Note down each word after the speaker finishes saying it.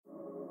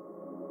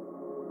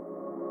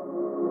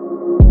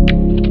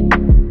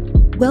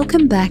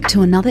Welcome back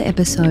to another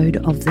episode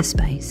of The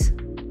Space,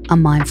 a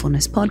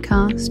mindfulness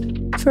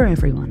podcast for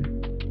everyone.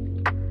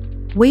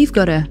 We've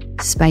got a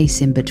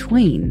space in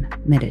between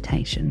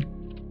meditation.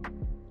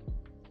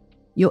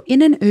 You're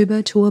in an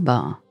Uber to a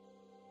bar.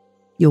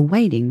 You're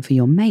waiting for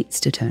your mates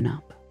to turn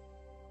up.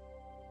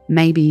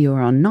 Maybe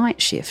you're on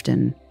night shift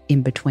and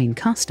in between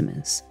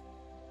customers.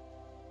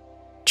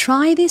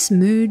 Try this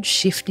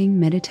mood-shifting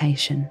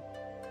meditation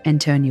and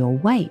turn your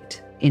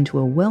wait into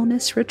a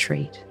wellness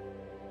retreat.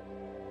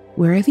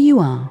 Wherever you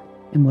are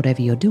and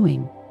whatever you're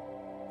doing,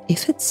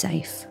 if it's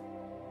safe,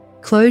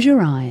 close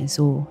your eyes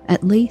or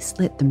at least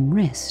let them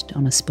rest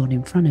on a spot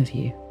in front of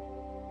you.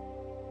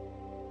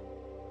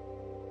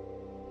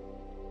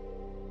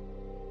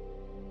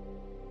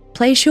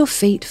 Place your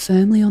feet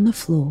firmly on the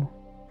floor.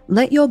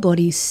 Let your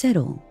body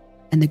settle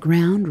and the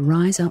ground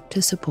rise up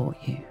to support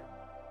you.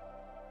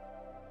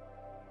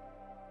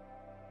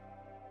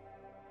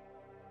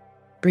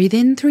 Breathe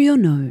in through your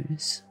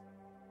nose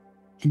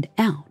and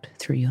out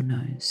through your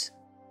nose.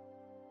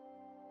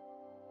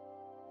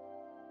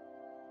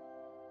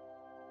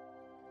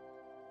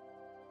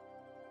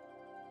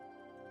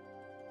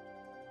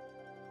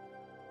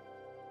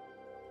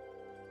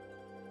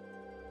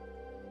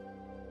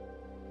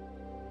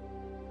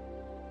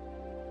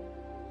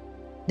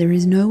 There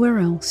is nowhere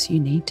else you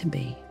need to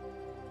be.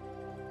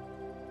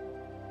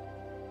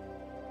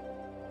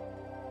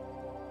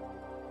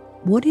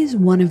 What is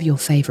one of your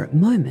favourite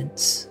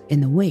moments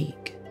in the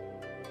week?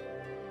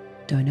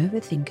 Don't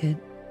overthink it.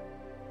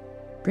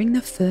 Bring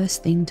the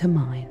first thing to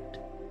mind.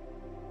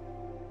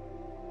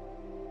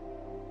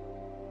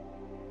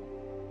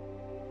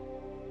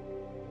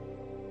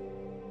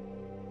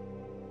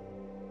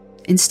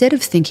 Instead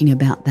of thinking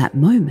about that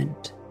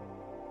moment,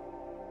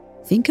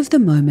 think of the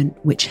moment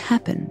which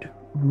happened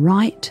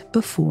right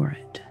before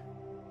it.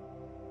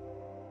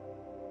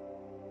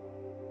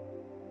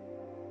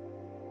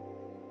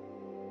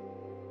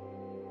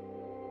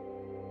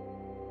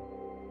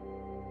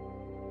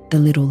 The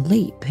little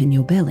leap in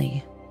your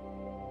belly,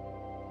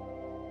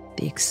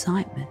 the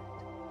excitement,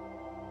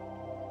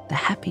 the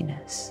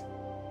happiness,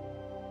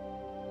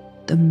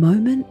 the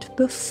moment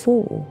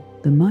before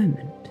the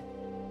moment.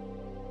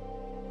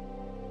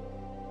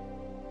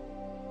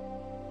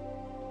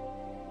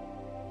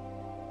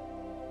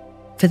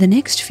 For the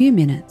next few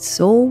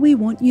minutes, all we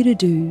want you to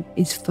do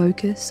is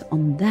focus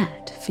on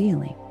that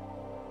feeling,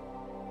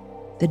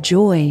 the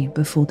joy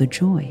before the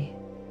joy.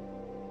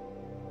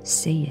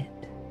 See it.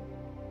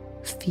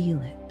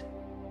 Feel it.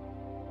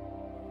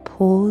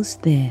 Pause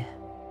there.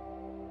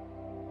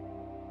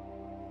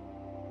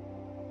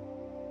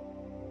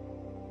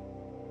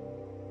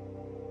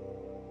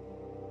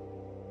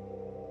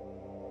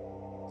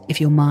 If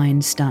your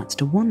mind starts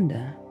to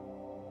wander,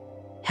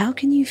 how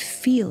can you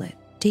feel it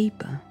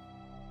deeper?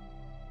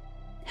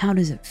 How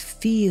does it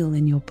feel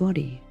in your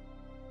body?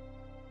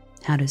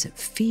 How does it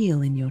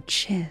feel in your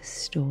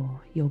chest or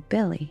your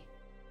belly?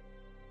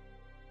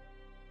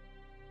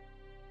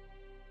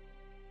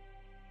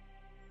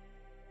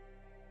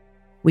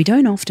 We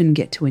don't often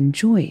get to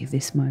enjoy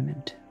this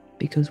moment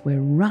because we're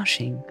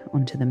rushing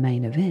onto the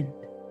main event.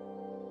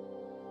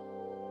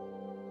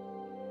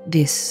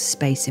 This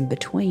space in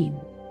between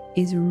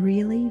is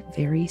really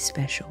very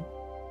special.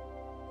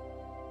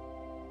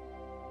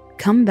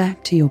 Come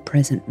back to your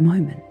present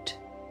moment,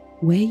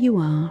 where you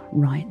are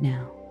right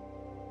now.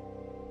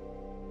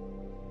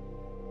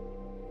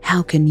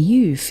 How can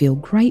you feel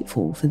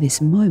grateful for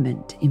this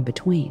moment in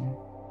between?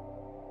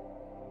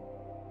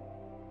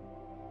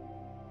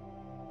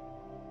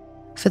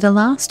 For the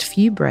last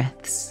few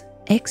breaths,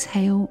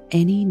 exhale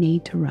any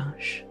need to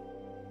rush.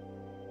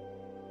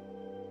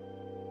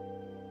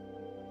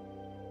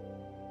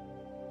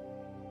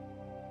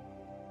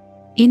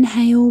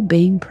 Inhale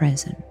being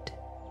present.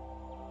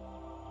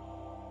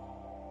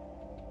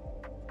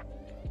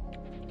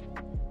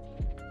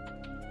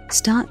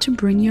 Start to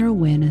bring your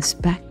awareness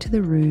back to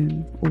the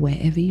room or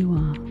wherever you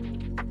are.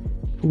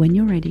 When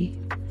you're ready,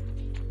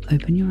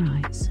 open your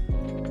eyes.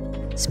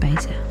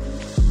 Space out.